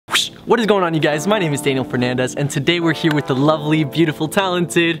What is going on, you guys? My name is Daniel Fernandez, and today we're here with the lovely, beautiful,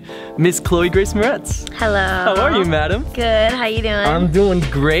 talented Miss Chloe Grace Moretz. Hello. How are you, madam? Good. How you doing? I'm doing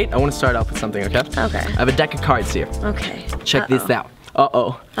great. I want to start off with something, okay? Okay. I have a deck of cards here. Okay. Check this out.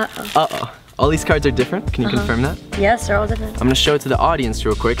 Uh-oh. Uh-oh. Uh-oh. All these cards are different. Can you confirm that? Yes, they're all different. I'm gonna show it to the audience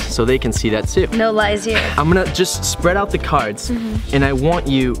real quick so they can see that too. No lies here. I'm gonna just spread out the cards, and I want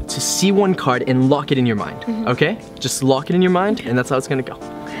you to see one card and lock it in your mind, okay? Just lock it in your mind, and that's how it's gonna go.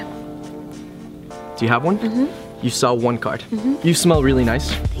 Okay. Do you have one? You saw one card. You smell really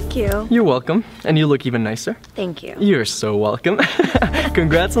nice. Thank you. You're welcome, and you look even nicer. Thank you. You're so welcome.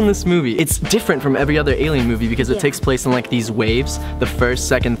 Congrats on this movie. It's different from every other Alien movie because it takes place in like these waves. The first,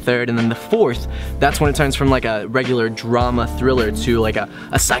 second, third, and then the fourth. That's when it turns from like a regular drama thriller to like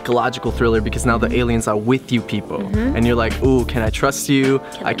a psychological thriller because now the aliens are with you people. And you're like, ooh, can I trust you?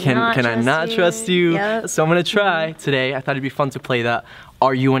 Can I not trust you? Yep. So I'm gonna try today. I thought it'd be fun to play that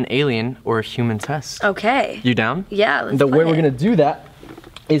Are You an Alien or a Human test. Okay. You down? Yeah, let's The way play we're it. gonna do that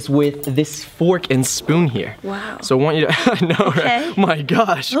is with this fork and spoon here. Wow. So I want you to, I know, right? My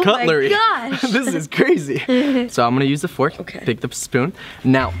gosh, Oh cutlery. my gosh. This is crazy. So I'm gonna use the fork, pick the spoon.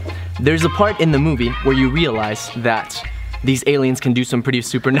 Now, there's a part in the movie where you realize that these aliens can do some pretty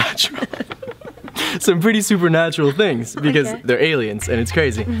supernatural things because they're aliens and it's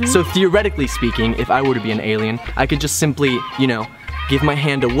crazy. So theoretically speaking, if I were to be an alien, I could just simply, you know, give my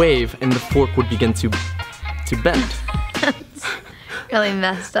hand a wave and the fork would begin to bend. Really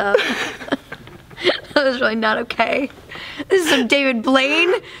messed up. That was really not okay. This is some David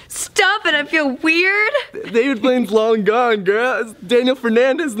Blaine stuff and I feel weird. David Blaine's long gone, girl. It's Daniel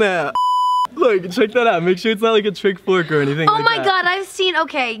Fernandez now. Look, check that out. Make sure it's not like a trick fork or anything Oh like my that. god, I've seen,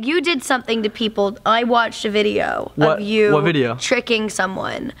 okay, you did something to people. I watched a video of you What video? tricking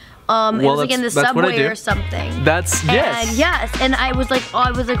someone. It was like in the that's what I subway do. or something. That's, yes. And yes, and I was like,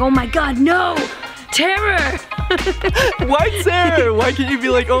 oh my god, no! Terror! Why terror? Why can't you be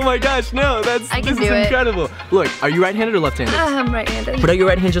like, oh my gosh, no, this is incredible. Look, are you right-handed or left-handed? I'm right-handed. Put out your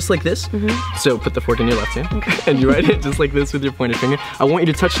right hand just like this. So put the fork in your left hand. And your right hand just like this with your pointer finger. I want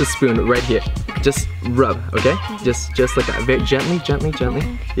you to touch the spoon right here. Just rub, okay? Just like that. Very gently, gently,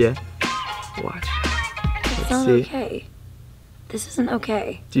 gently. Yeah. Watch. It's not okay. This isn't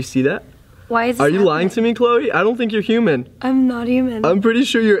okay. Do you see that? Why is this Are you happening? lying to me, Chloe? I don't think you're human. I'm not human. I'm pretty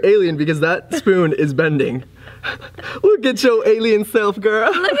sure you're alien because that spoon is bending. Look at your alien self,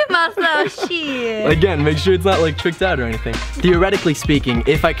 girl. Look at myself, shit. Again, make sure it's not like tricked out or anything. Theoretically speaking,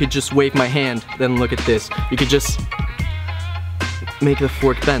 if I could just wave my hand, then look at this. You could just make the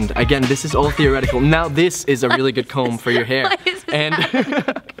fork bend. Again, this is all theoretical. Now this is a really good comb for your hair. And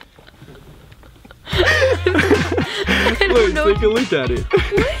look, take a look at it.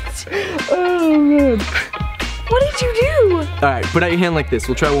 What? Oh man. What did you do? Alright, put out your hand like this.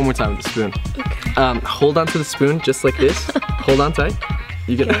 We'll try one more time with the spoon. Okay. Hold on to the spoon just like this. Hold on tight.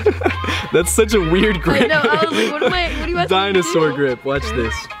 You get That's such a weird grip. I know, I was like, what do you want Dinosaur to do? grip. Watch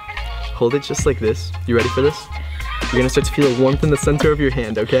this. Hold it just like this. You ready for this? You're gonna start to feel a warmth in the center of your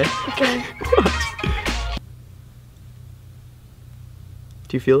hand, okay? Okay. Watch.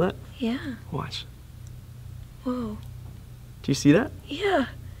 Do you feel that? Yeah. Watch. Whoa. Do you see that? Yeah.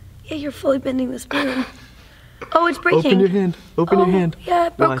 Yeah, you're fully bending the spoon. Oh, it's breaking. Open your hand. Open your hand. Yeah,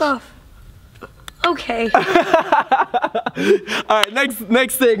 it broke Watch. off. Okay. Alright,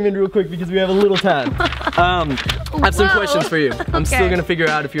 next segment real quick because we have a little time. I have some questions for you. I'm still gonna figure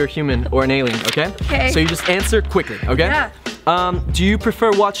out if you're a human or an alien, okay? Okay. So you just answer quickly, okay? Yeah. Do you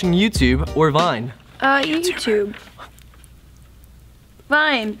prefer watching YouTube or Vine? YouTube.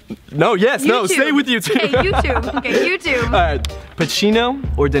 Vine. No, yes, no, YouTube. stay with YouTube. Okay, YouTube. Okay, YouTube. Alright, Pacino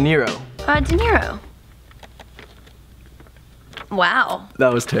or De Niro? De Niro. Wow.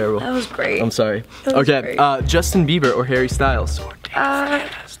 That was terrible. That was great. I'm sorry. That was Okay, great. Justin Bieber or Harry Styles?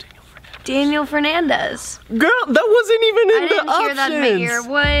 Daniel Fernandez. Girl, that wasn't even in the options. I didn't hear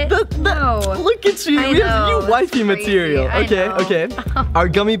that in my ear. What? No. Look at you. I We have know, you wifey that's material. crazy. I Okay, know. okay. Are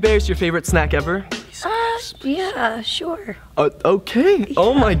gummy bears your favorite snack ever? Yeah, sure. Okay.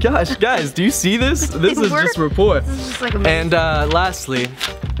 Oh my gosh, guys, do you see this? This is just rapport. This is just like amazing. And lastly,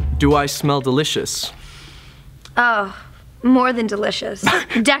 do I smell delicious? Oh, more than delicious.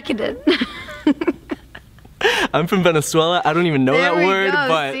 Decadent. I'm from Venezuela. I don't even know that we word,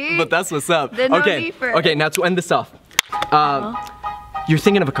 go, but that's what's up. Then no Okay. need for it. Okay, now to end this off. You're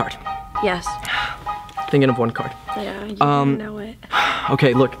thinking of a card. Yes. Thinking of one card. Yeah, you didn't know it.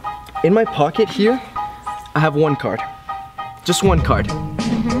 Okay, look. In my pocket here, I have one card. Just one card.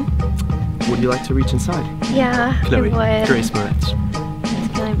 Would you like to reach inside? Yeah, Chloe it would. Grace Moretz.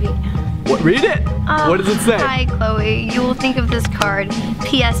 It's gonna be... What? Read it! What does it say? Hi, Chloe. You will think of this card.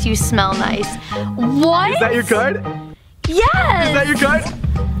 P.S. You smell nice. What? Is that your card? Yes! Is that your card?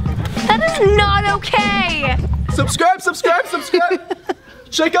 That is not okay! Subscribe, subscribe, subscribe!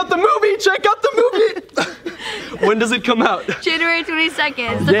 Check out the movie! Check out the movie! When does it come out? January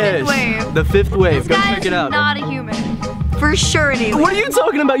 22nd. The fifth wave. The fifth wave. This Go guy check is it out. not a human. For sure, anyway. What are you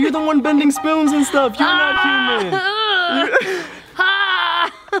talking about? You're the one bending spoons and stuff. You're not human.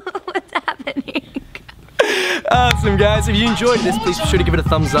 What's happening? Awesome, guys. If you enjoyed this, please be sure to give it a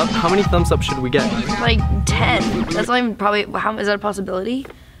thumbs up. How many thumbs up should we get? Like 10. That's not even probably. How is that a possibility?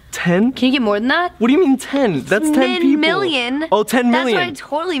 10? Can you get more than that? What do you mean 10? That's 10 people. Million. Oh, 10 million. That's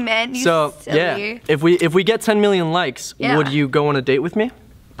what I totally meant. You So, silly. yeah. If we get 10 million likes, would you go on a date with me?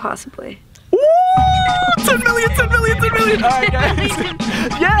 Possibly. Ooh, 10 million, 10 million, 10 million. All right, guys.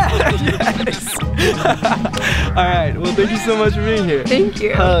 Yeah, yes. All right. Well, thank you so much for being here. Thank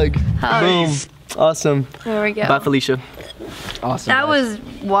you. Hug. Hug. Boom. Awesome. There we go. Bye, Felicia. Awesome. That guys. was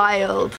wild.